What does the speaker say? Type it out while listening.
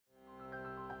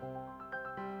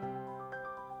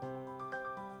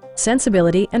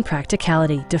sensibility, and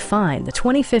practicality define the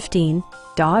 2015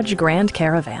 Dodge Grand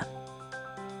Caravan.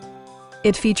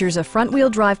 It features a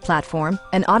front-wheel drive platform,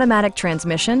 an automatic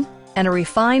transmission, and a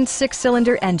refined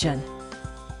 6-cylinder engine.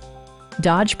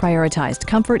 Dodge prioritized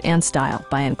comfort and style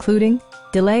by including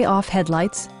delay-off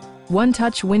headlights,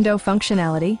 one-touch window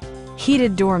functionality,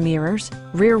 heated door mirrors,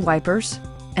 rear wipers,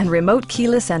 and remote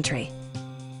keyless entry.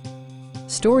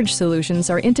 Storage solutions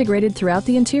are integrated throughout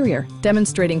the interior,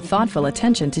 demonstrating thoughtful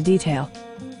attention to detail.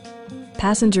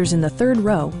 Passengers in the third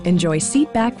row enjoy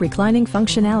seat-back reclining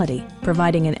functionality,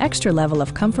 providing an extra level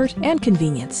of comfort and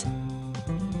convenience.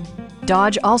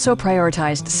 Dodge also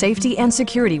prioritized safety and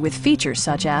security with features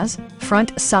such as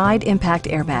front side impact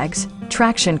airbags,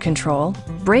 traction control,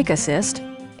 brake assist,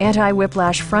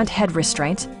 anti-whiplash front head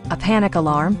restraints, a panic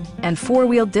alarm, and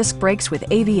four-wheel disc brakes with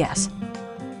ABS.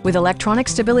 With electronic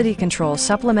stability control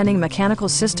supplementing mechanical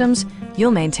systems, you'll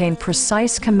maintain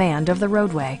precise command of the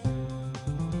roadway.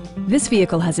 This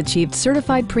vehicle has achieved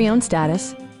certified pre-owned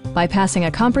status by passing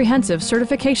a comprehensive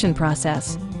certification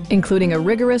process, including a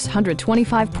rigorous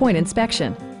 125-point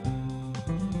inspection.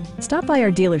 Stop by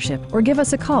our dealership or give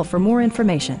us a call for more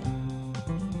information.